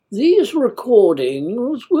These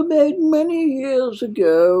recordings were made many years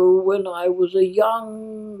ago when I was a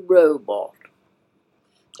young robot.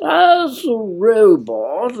 As a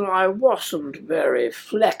robot, I wasn't very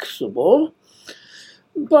flexible,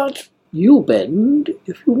 but you bend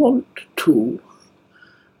if you want to.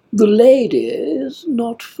 The lady's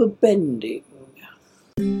not for bending.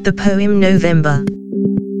 The poem November.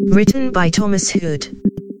 Written by Thomas Hood.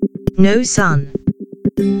 No sun.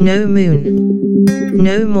 No moon.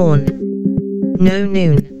 No morn. No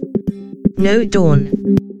noon. No dawn.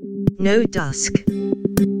 No dusk.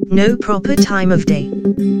 No proper time of day.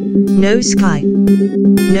 No sky.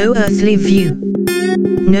 No earthly view.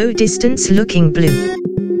 No distance looking blue.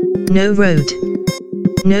 No road.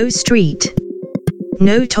 No street.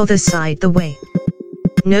 No t'other side the way.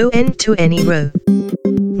 No end to any row.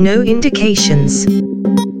 No indications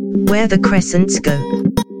where the crescents go.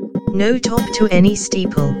 No top to any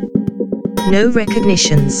steeple. No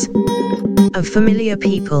recognitions of familiar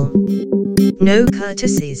people. No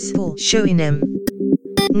courtesies for showing them.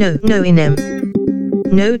 No knowing them.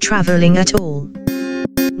 No traveling at all.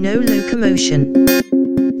 No locomotion.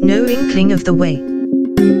 No inkling of the way.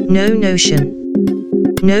 No notion.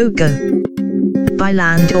 No go. By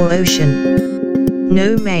land or ocean.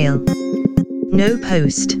 No mail. No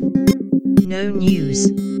post. No news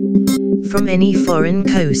from any foreign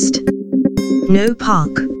coast. No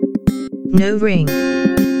park. No ring.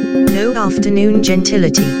 No afternoon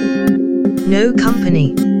gentility. No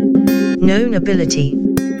company. No nobility.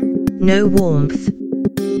 No warmth.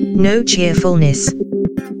 No cheerfulness.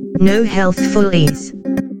 No healthful ease.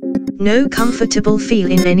 No comfortable feel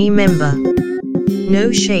in any member.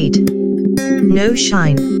 No shade. No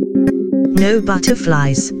shine. No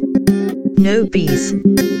butterflies. No bees.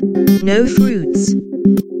 No fruits.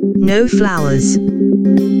 No flowers.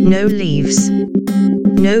 No leaves.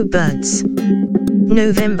 No birds.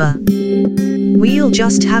 November. We'll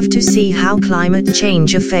just have to see how climate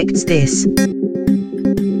change affects this.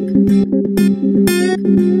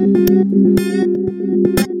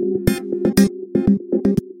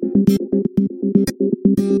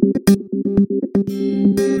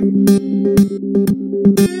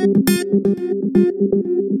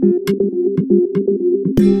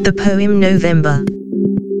 The poem November.